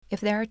If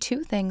there are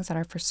two things that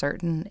are for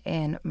certain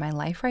in my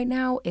life right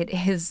now, it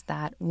is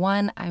that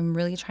one, I'm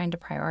really trying to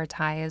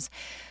prioritize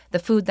the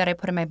food that I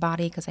put in my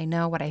body because I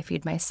know what I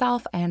feed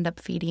myself, I end up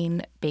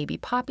feeding baby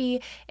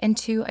Poppy. And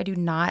two, I do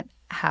not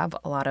have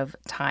a lot of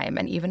time.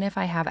 And even if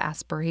I have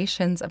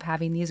aspirations of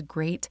having these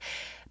great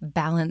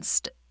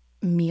balanced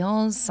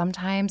meals,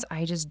 sometimes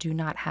I just do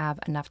not have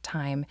enough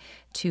time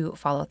to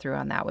follow through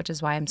on that, which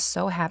is why I'm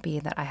so happy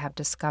that I have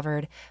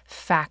discovered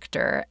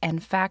Factor.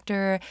 And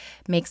Factor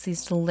makes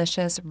these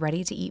delicious,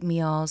 ready-to-eat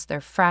meals.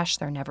 They're fresh,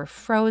 they're never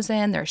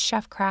frozen, they're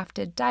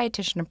chef-crafted,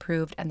 dietitian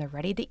approved, and they're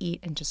ready to eat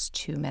in just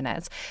 2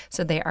 minutes.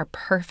 So they are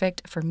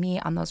perfect for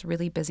me on those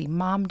really busy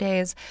mom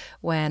days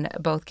when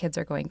both kids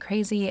are going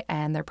crazy,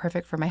 and they're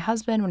perfect for my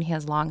husband when he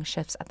has long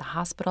shifts at the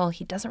hospital.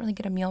 He doesn't really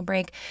get a meal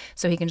break,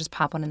 so he can just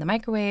pop one in the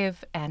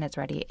microwave and it's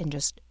ready in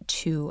just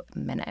 2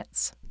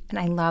 minutes. And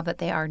I love that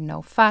they are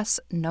no fuss,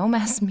 no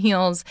mess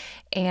meals,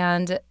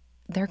 and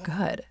they're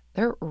good.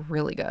 They're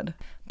really good.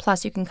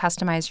 Plus, you can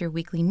customize your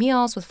weekly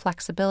meals with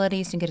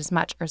flexibility so you can get as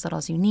much or as little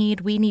as you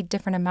need. We need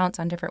different amounts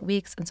on different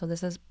weeks, and so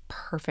this is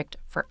perfect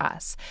for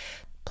us.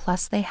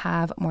 Plus, they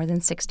have more than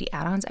 60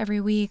 add-ons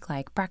every week,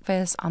 like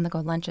breakfast,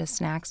 on-the-go lunches,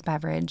 snacks,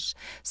 beverage.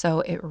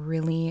 So it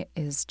really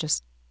is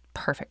just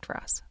perfect for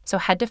us. So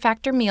head to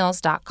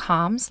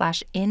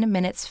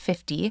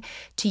factormeals.com/inminutes50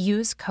 to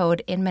use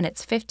code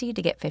inminutes50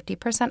 to get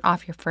 50%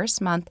 off your first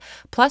month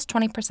plus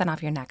 20%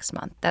 off your next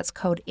month. That's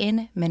code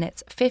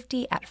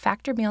inminutes50 at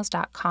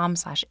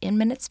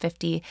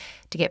factormeals.com/inminutes50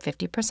 to get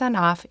 50%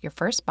 off your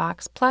first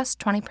box plus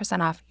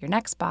 20% off your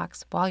next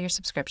box while your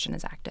subscription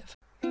is active.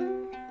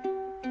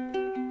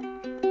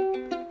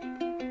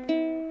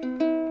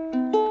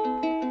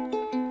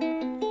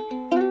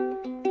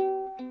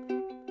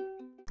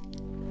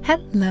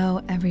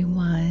 Hello,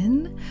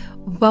 everyone.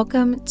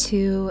 Welcome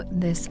to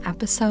this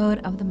episode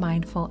of the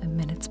Mindful in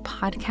Minutes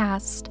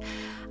podcast.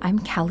 I'm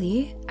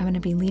Kelly. I'm going to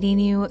be leading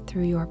you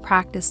through your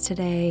practice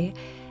today.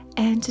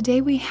 And today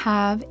we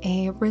have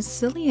a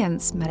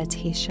resilience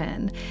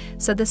meditation.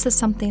 So this is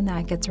something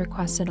that gets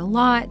requested a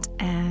lot,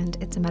 and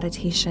it's a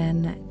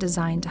meditation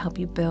designed to help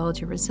you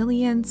build your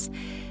resilience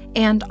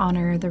and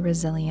honor the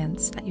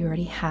resilience that you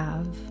already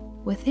have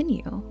within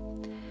you.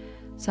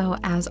 So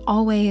as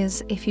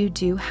always, if you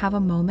do have a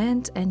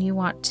moment and you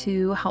want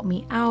to help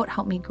me out,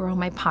 help me grow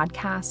my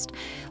podcast,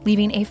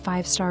 leaving a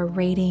 5-star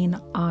rating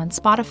on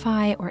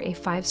Spotify or a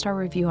 5-star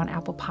review on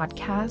Apple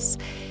Podcasts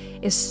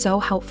is so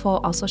helpful.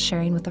 Also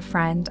sharing with a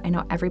friend. I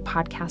know every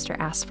podcaster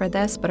asks for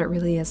this, but it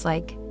really is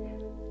like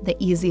the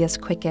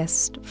easiest,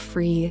 quickest,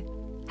 free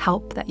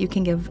help that you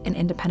can give an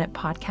independent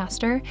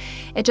podcaster.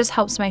 It just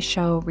helps my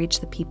show reach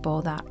the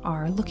people that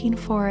are looking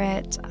for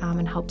it,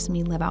 and helps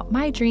me live out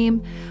my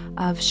dream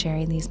of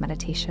sharing these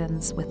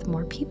meditations with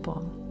more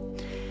people.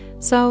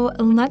 So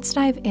let's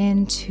dive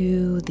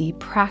into the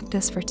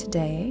practice for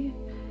today.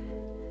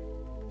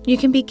 You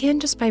can begin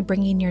just by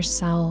bringing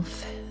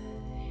yourself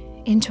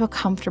into a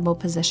comfortable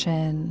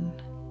position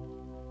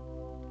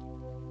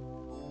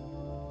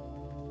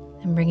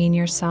and bringing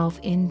yourself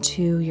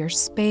into your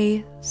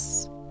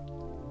space.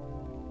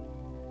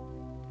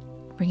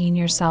 Bringing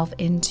yourself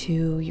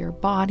into your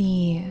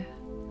body.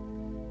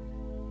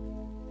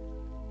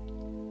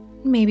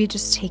 Maybe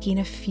just taking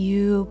a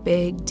few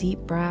big, deep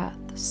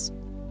breaths.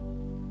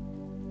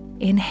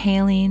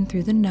 Inhaling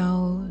through the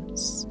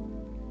nose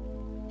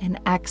and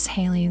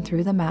exhaling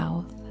through the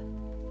mouth.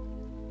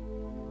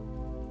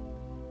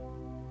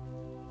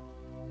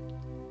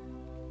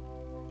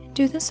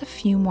 Do this a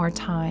few more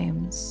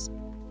times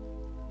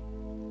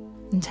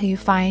until you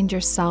find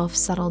yourself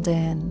settled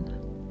in.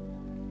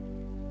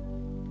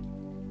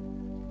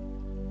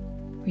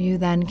 Where you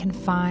then can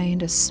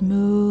find a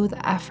smooth,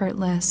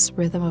 effortless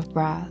rhythm of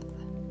breath.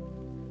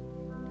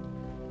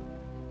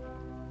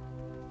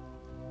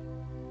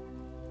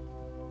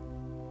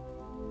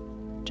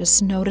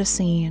 Just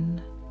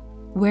noticing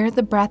where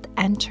the breath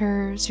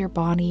enters your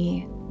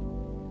body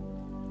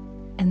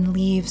and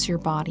leaves your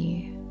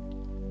body.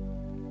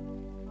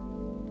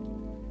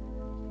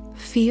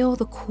 Feel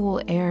the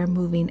cool air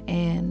moving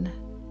in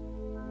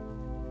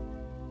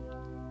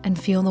and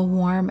feel the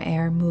warm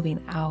air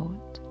moving out.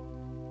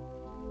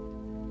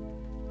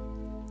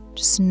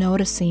 Just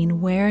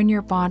noticing where in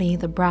your body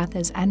the breath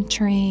is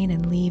entering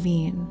and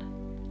leaving.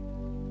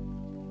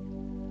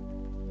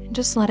 And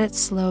just let it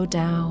slow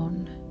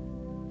down,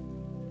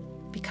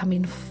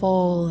 becoming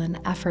full and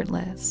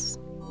effortless.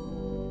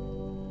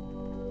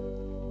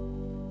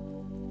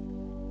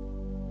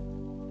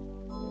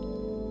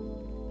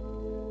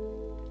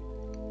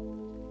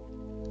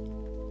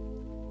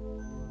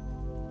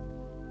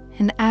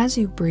 And as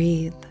you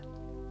breathe,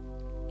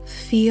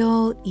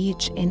 feel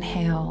each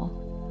inhale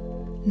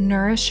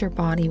nourish your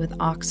body with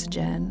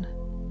oxygen,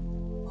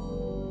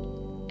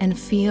 and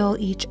feel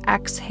each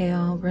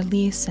exhale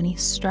release any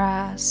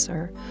stress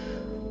or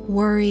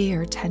worry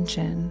or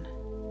tension.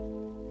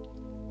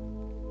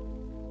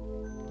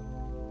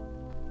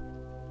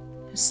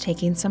 Just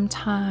taking some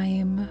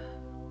time,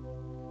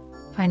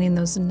 finding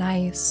those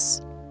nice,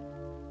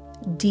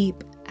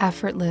 deep,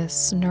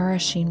 effortless,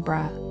 nourishing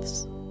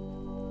breaths.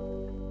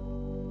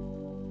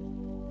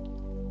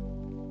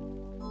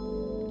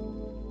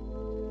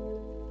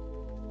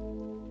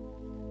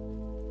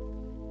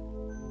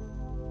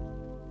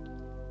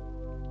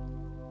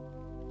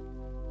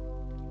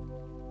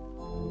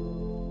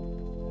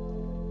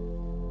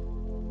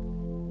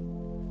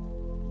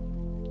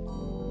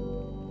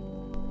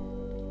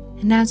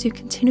 And as you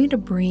continue to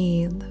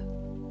breathe,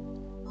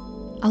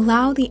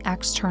 allow the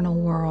external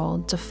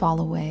world to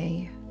fall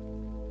away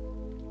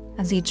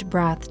as each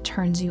breath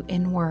turns you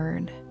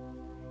inward,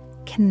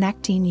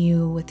 connecting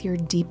you with your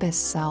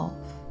deepest self.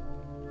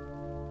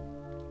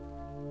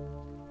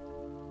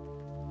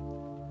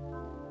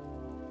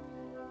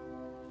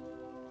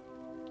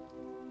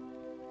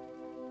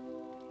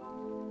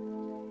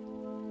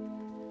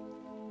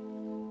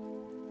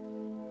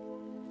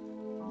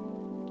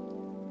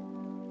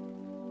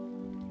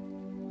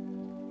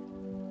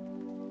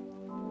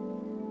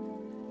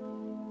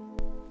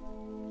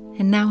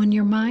 And now in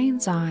your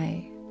mind's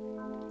eye,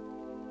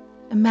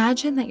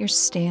 imagine that you're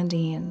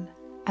standing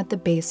at the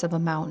base of a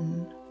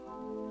mountain.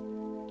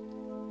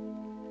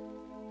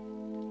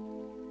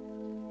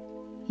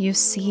 You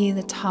see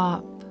the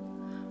top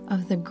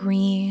of the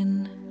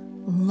green,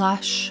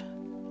 lush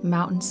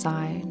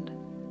mountainside.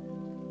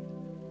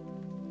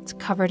 It's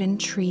covered in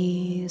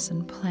trees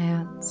and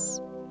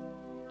plants,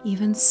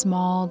 even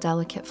small,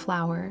 delicate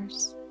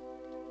flowers.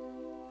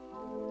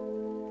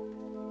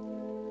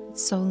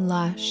 It's so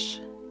lush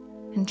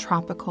and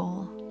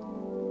tropical.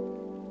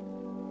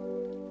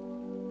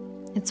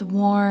 It's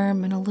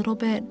warm and a little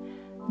bit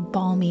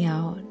balmy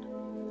out,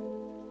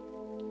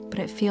 but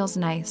it feels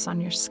nice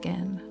on your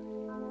skin.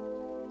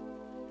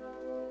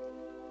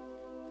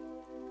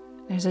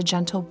 There's a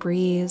gentle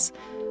breeze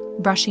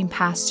brushing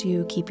past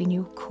you, keeping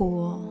you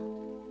cool.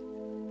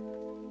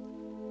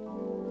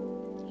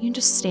 You can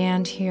just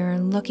stand here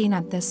looking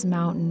at this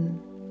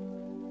mountain,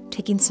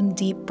 taking some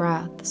deep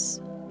breaths,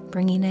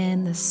 bringing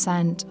in the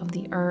scent of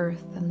the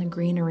earth and the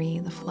greenery,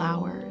 the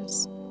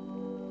flowers.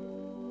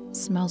 It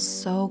smells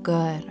so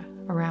good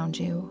around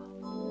you.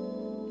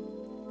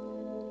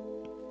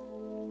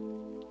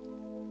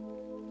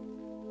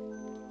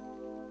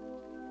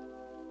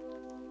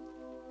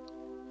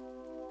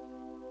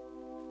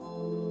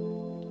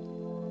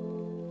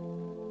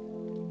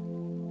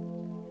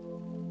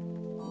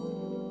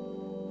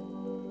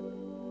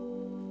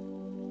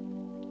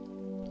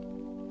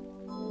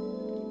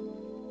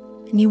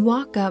 And you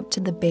walk up to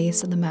the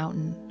base of the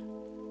mountain,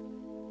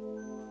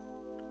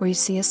 where you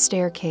see a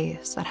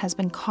staircase that has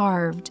been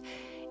carved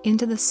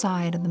into the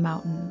side of the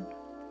mountain.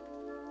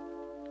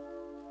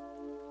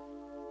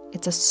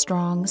 It's a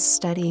strong,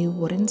 steady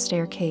wooden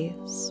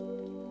staircase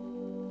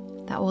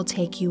that will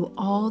take you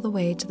all the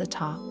way to the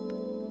top.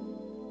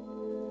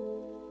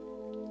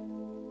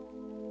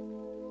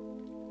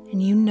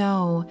 And you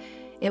know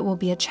it will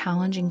be a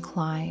challenging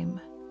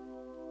climb,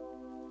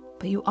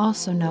 but you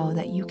also know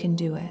that you can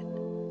do it.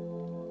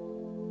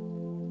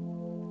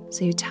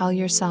 So you tell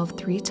yourself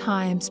 3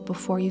 times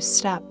before you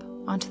step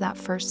onto that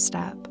first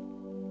step,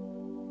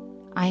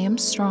 I am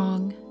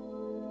strong.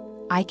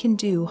 I can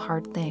do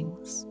hard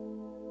things.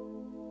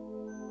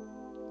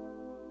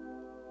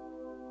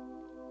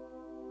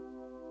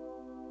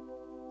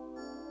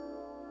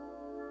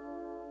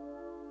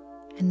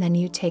 And then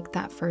you take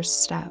that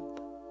first step.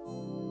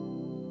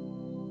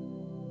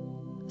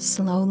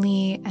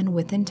 Slowly and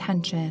with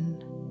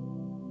intention,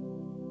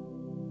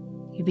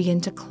 you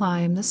begin to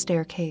climb the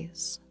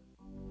staircase.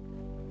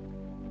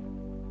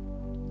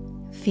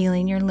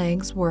 Feeling your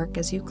legs work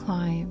as you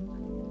climb,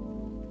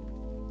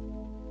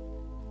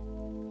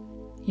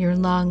 your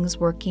lungs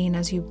working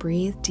as you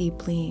breathe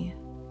deeply.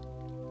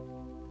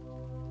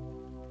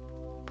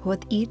 But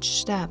with each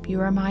step,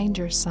 you remind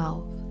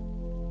yourself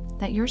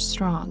that you're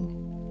strong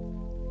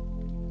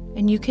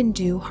and you can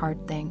do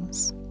hard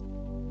things.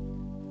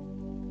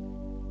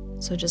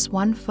 So just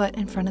one foot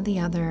in front of the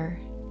other,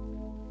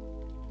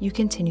 you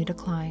continue to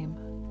climb.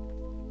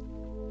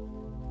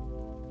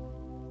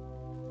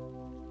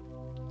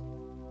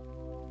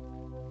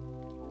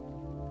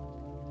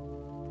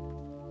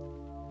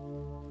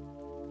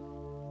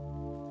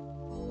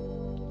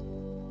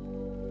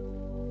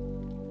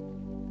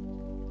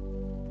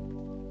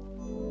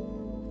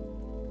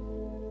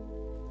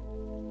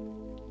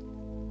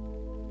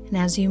 And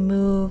as you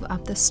move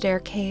up the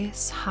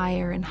staircase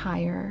higher and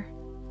higher,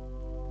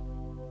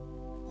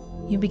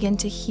 you begin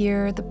to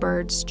hear the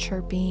birds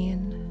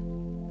chirping.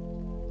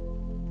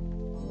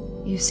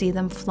 You see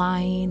them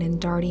flying and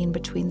darting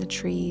between the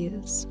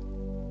trees.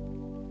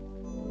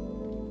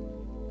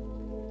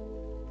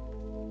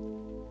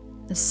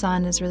 The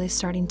sun is really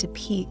starting to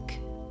peek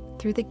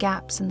through the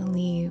gaps in the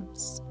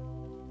leaves.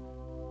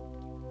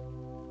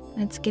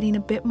 And it's getting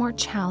a bit more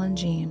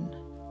challenging,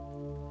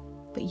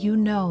 but you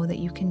know that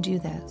you can do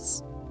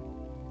this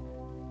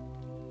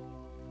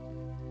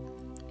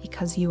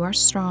because you are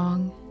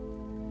strong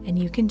and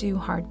you can do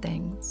hard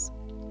things.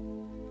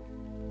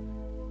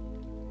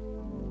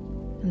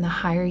 And the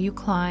higher you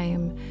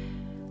climb,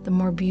 the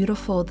more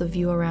beautiful the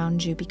view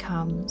around you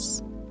becomes.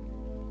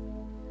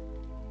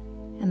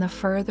 And the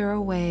further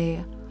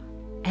away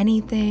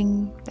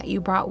anything that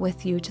you brought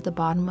with you to the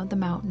bottom of the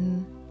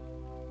mountain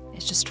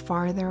is just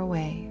farther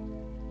away,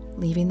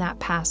 leaving that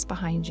past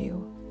behind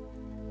you.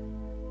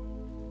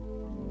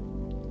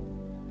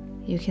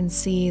 You can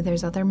see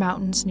there's other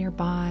mountains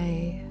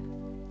nearby.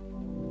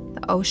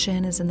 The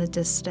ocean is in the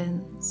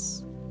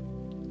distance.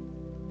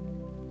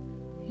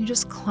 You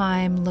just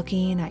climb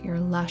looking at your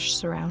lush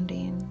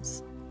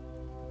surroundings.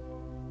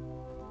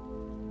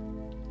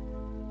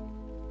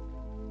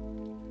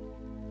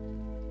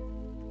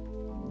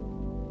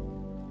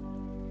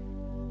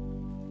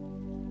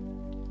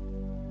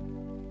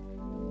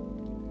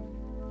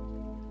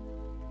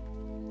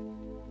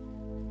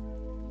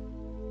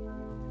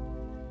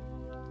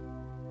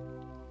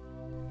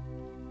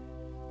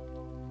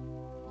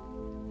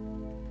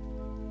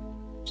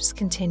 Just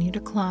continue to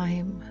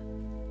climb,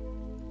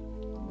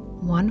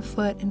 one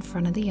foot in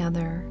front of the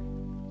other.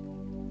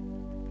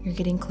 You're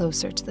getting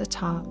closer to the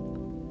top.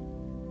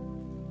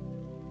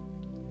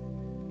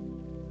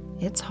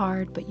 It's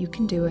hard, but you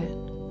can do it.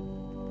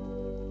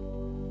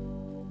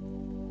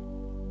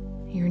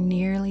 You're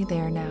nearly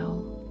there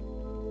now.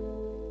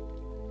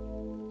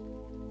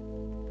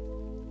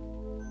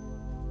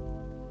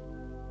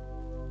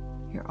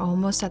 You're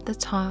almost at the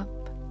top,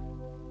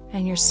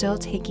 and you're still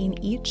taking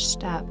each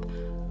step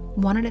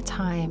one at a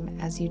time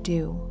as you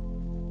do.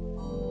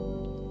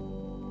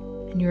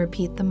 And you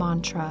repeat the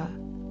mantra,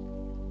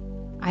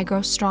 I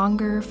grow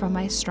stronger from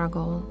my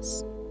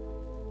struggles.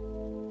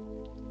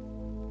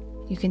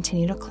 You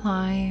continue to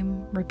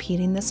climb,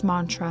 repeating this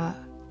mantra,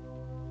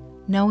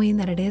 knowing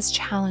that it is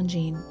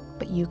challenging,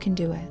 but you can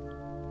do it.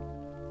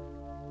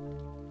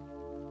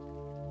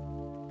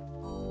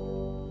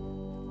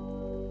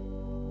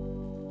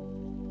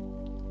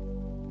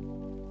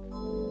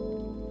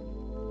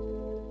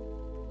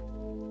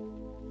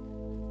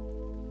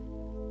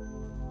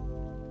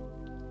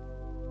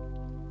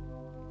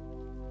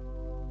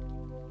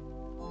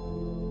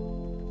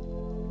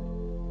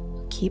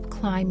 Keep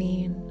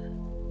climbing,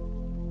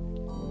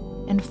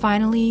 and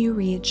finally you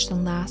reach the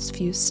last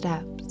few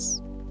steps,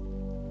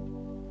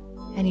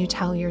 and you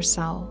tell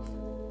yourself,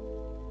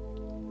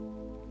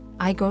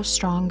 I grow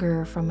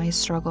stronger from my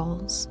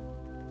struggles.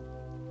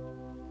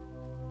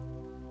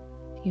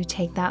 You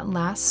take that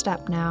last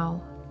step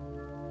now,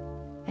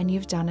 and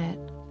you've done it.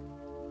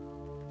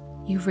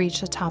 You've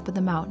reached the top of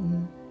the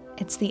mountain.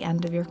 It's the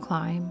end of your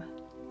climb.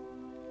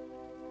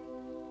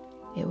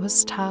 It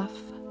was tough.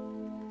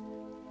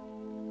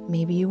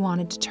 Maybe you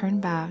wanted to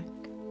turn back,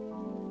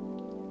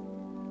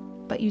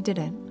 but you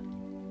didn't.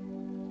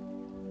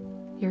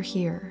 You're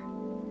here.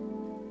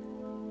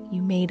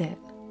 You made it.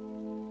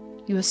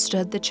 You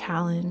withstood the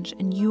challenge,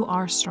 and you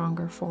are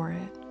stronger for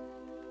it.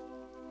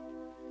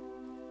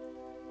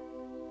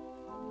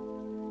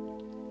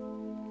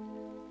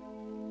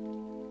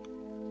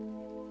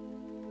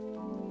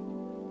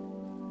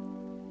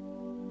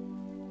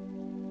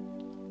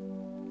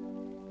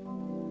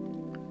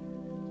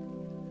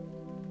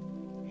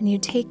 And you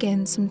take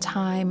in some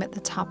time at the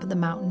top of the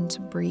mountain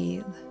to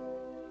breathe.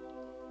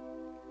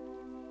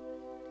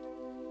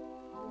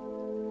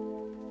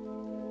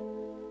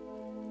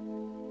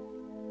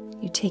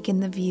 You take in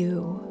the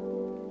view.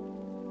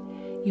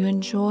 You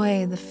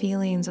enjoy the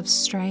feelings of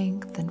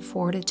strength and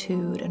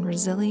fortitude and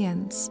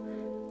resilience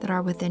that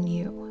are within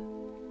you.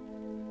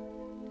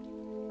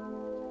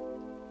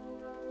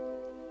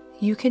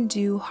 You can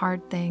do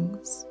hard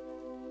things.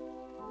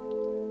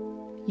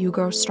 You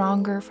grow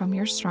stronger from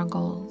your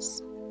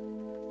struggles.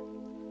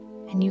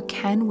 And you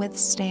can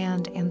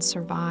withstand and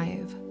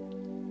survive.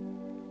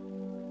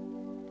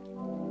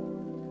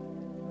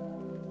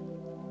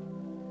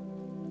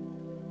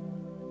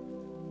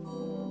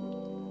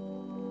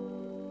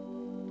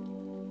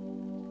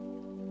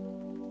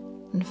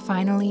 And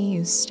finally,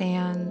 you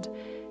stand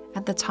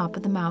at the top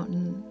of the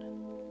mountain,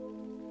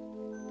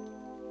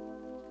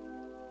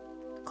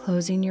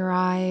 closing your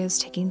eyes,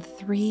 taking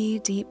 3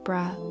 deep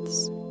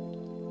breaths.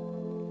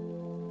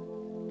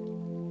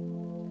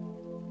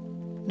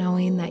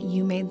 Knowing that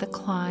you made the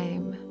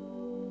climb,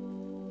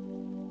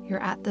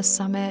 you're at the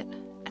summit,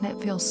 and it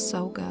feels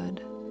so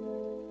good.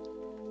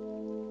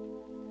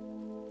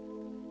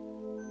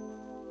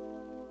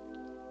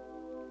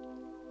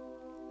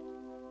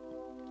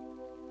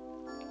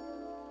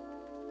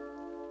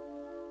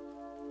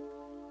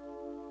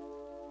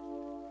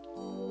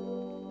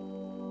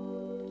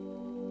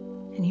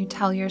 And you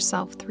tell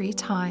yourself 3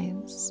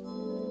 times,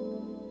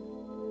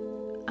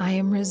 I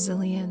am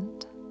resilient.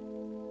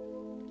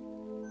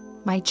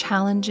 My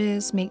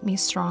challenges make me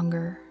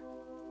stronger.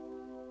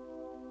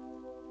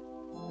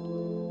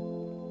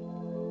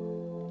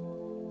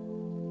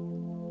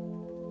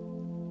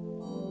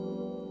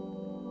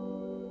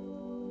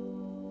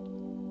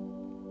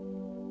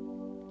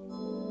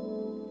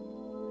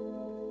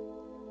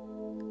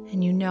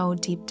 And you know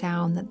deep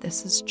down that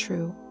this is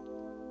true.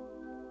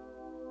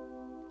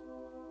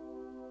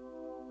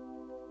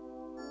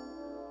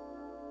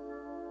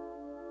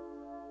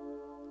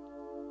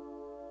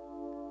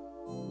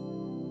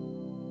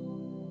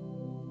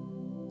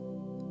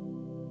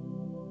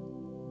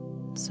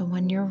 So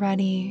when you're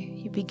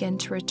ready, you begin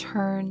to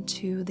return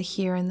to the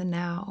here and the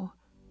now.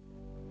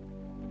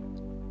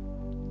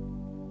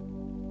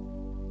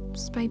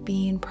 Just by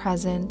being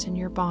present in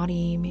your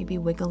body, maybe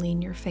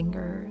wiggling your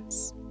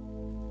fingers.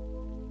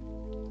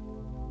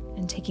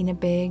 And taking a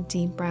big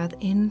deep breath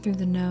in through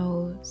the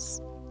nose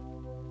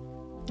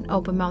An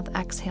open mouth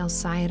exhale,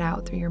 sigh it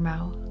out through your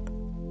mouth.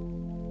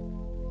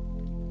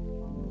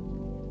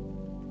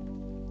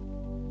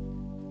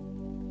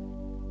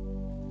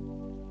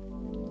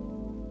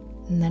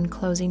 And then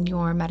closing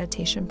your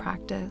meditation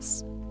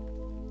practice.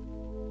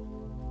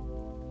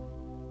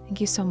 Thank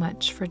you so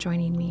much for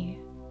joining me.